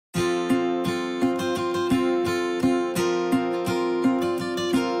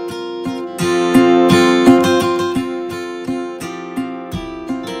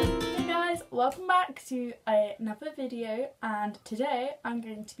welcome back to another video, and today I'm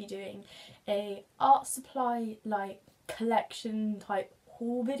going to be doing a art supply like collection type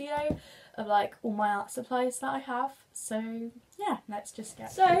haul video of like all my art supplies that I have. So yeah, let's just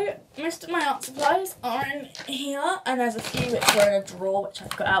get. So most of my art supplies are in here, and there's a few which are in a drawer which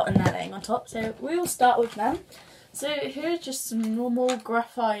I've got out and they're laying on top, so we will start with them. So here's just some normal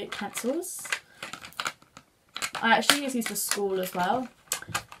graphite pencils. I actually use these for school as well.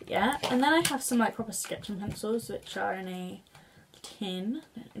 Yeah, and then I have some like proper sketching pencils which are in a tin.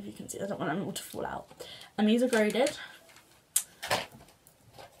 I don't know if you can see, I don't want them all to fall out. And these are graded.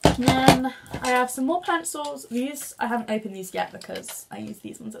 And then I have some more pencils. These, I haven't opened these yet because I use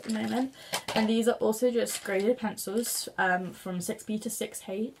these ones at the moment. And these are also just graded pencils from 6B to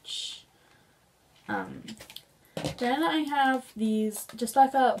 6H. Then I have these, just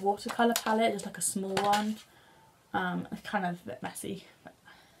like a watercolour palette, just like a small one. It's kind of a bit messy.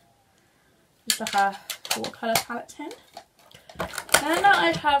 Just like a watercolour palette tin. Then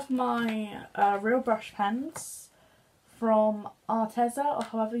I have my real brush pens from Arteza, or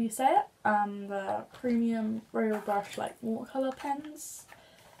however you say it. The premium real brush like watercolour pens.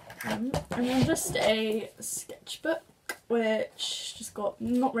 And then just a sketchbook, which just got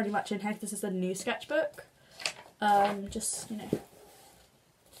not really much in here. This is a new sketchbook. Just, you know,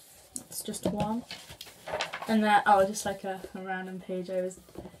 it's just one. And then, oh, just like a random page I was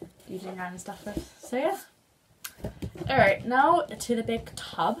using random stuff with. So yeah. Alright, now to the big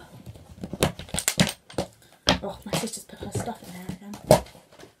tub. Oh, my sister's put her stuff in there again.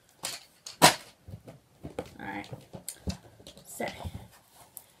 Alright. So,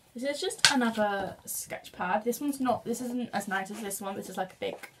 this is just another sketch pad. This isn't as nice as this one. This is like a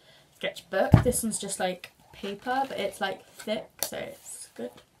big sketchbook. This one's just like paper, but it's like thick, so it's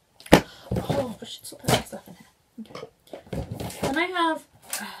good. Oh, I should stop putting stuff in here. Okay. Then I have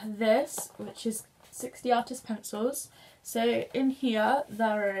this, which is 60 artist pencils. So in here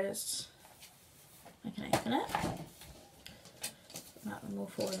there is, I can open it. That them all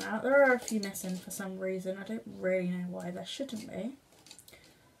falling out. There are a few missing for some reason. I don't really know why there shouldn't be.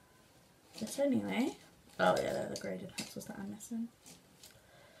 But anyway, oh yeah, they're the graded pencils that I'm missing.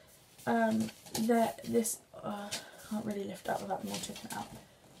 I can't really lift up without them all taken out.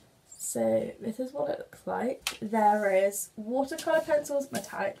 So this is what it looks like. There is watercolour pencils,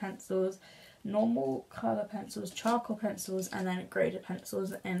 metallic pencils, normal colour pencils, charcoal pencils, and then graded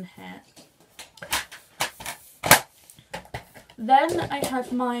pencils in here. Then I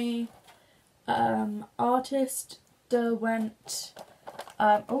have my Artist Derwent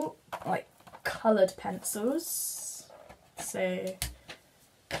like coloured pencils. So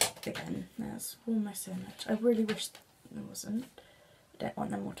again, there's all missing, which I really wish there wasn't. I don't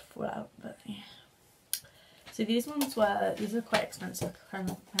want them all to fall out, but yeah. So these are quite expensive kind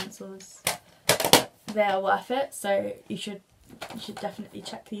of pencils. They are worth it, so you should definitely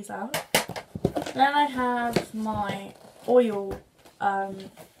check these out. Then I have my oil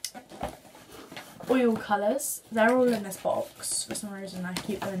colours. They're all in this box. For some reason I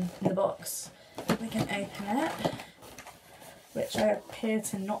keep them in the box. We can open it, which I appear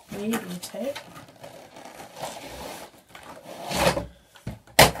to not be able to.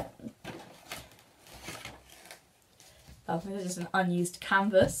 Oh, this is an unused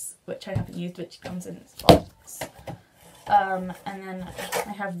canvas, which I haven't used, which comes in this box. And then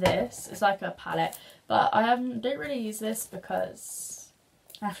I have this. It's like a palette, but I don't really use this because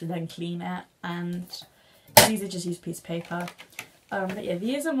I have to then clean it, and these are just used piece of paper. But yeah,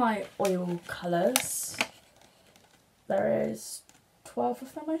 these are my oil colours. There is 12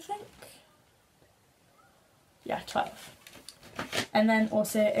 of them, I think. Yeah, 12. And then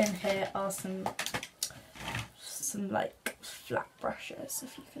also in here are some like flat brushes,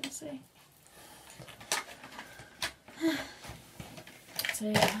 if you can see. So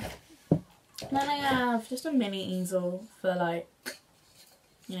yeah. Then I have just a mini easel for like,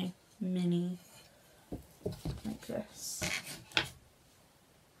 you know, mini, like this.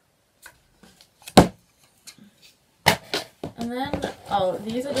 And then, oh,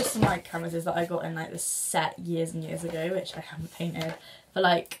 these are just some like canvases that I got in like this set years and years ago, which I haven't painted. For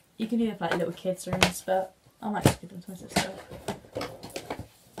like, you can do it for like little kids' rooms, but I might just give them to my sister.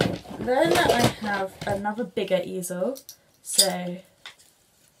 Then I have another bigger easel. So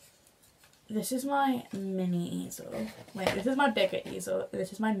this is my mini easel. Wait, this is my bigger easel.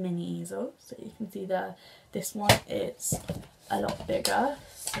 This is my mini easel. So you can see there, this one is a lot bigger.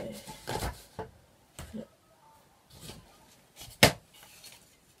 So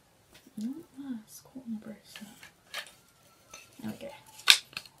it's caught in the bracelet. There we go.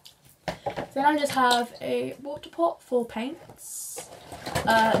 Then I just have a water pot for paints.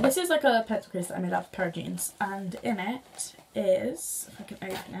 This is like a pencil case that I made out of a pair of jeans, and in it is, if I can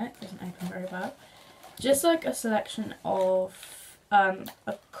open it, it doesn't open very well, just like a selection of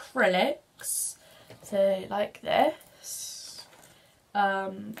acrylics, so like this,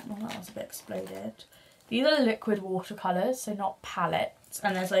 well that was a bit exploded. These are liquid watercolours, so not palettes,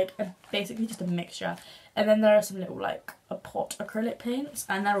 and there's like basically just a mixture, and then there are some little like a pot acrylic paints,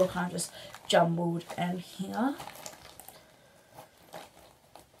 and they're all kind of just jumbled in here.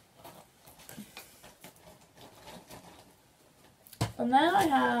 And then I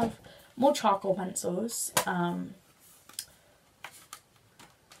have more charcoal pencils.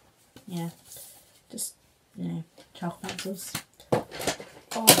 Yeah, just, you know, charcoal pencils.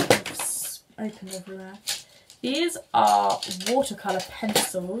 Oh, it's open everywhere. These are watercolour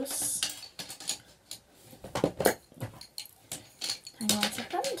pencils. Hang on a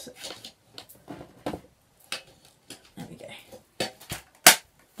second. There we go.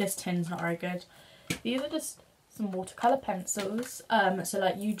 This tin's not very good. These are just some watercolour pencils, so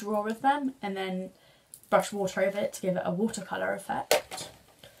like you draw with them and then brush water over it to give it a watercolour effect.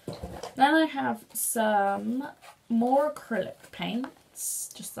 Then I have some more acrylic paints,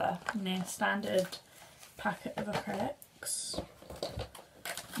 just a standard packet of acrylics.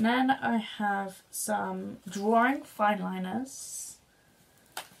 And then I have some drawing fine liners.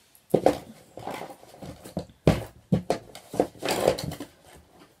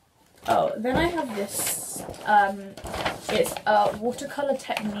 Oh, then I have this, it's a watercolour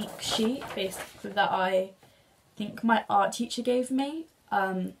technique sheet basically that I think my art teacher gave me,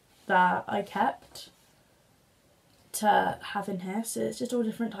 that I kept to have in here. So it's just all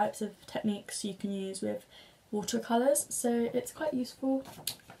different types of techniques you can use with watercolours, so it's quite useful,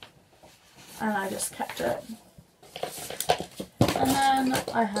 and I just kept it. And then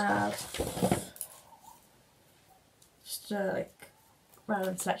I have just a like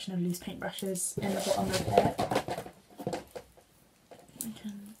random selection of loose paintbrushes in the bottom of it.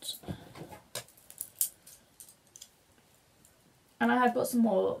 And I have got some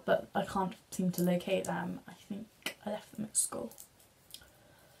more, but I can't seem to locate them. I think I left them at school.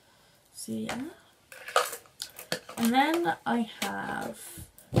 So yeah. And then I have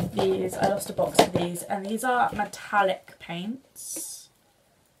these, I lost a box of these, and these are metallic paints.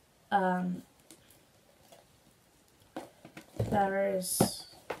 There is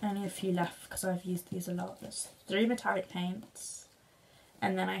only a few left because I've used these a lot. There's 3 metallic paints,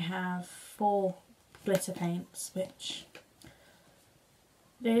 and then I have 4 glitter paints, which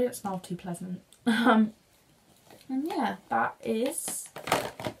they don't smell too pleasant. And yeah, that is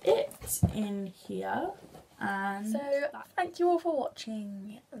it in here. And so thank you all for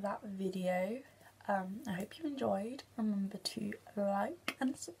watching that video. I hope you enjoyed. Remember to like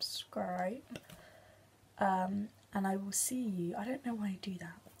and subscribe. And I will see you, I don't know why I do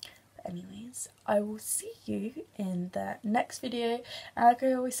that, but anyways, I will see you in the next video. And like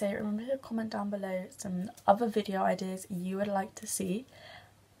I always say, remember to comment down below some other video ideas you would like to see.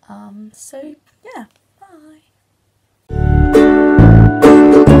 So yeah, bye.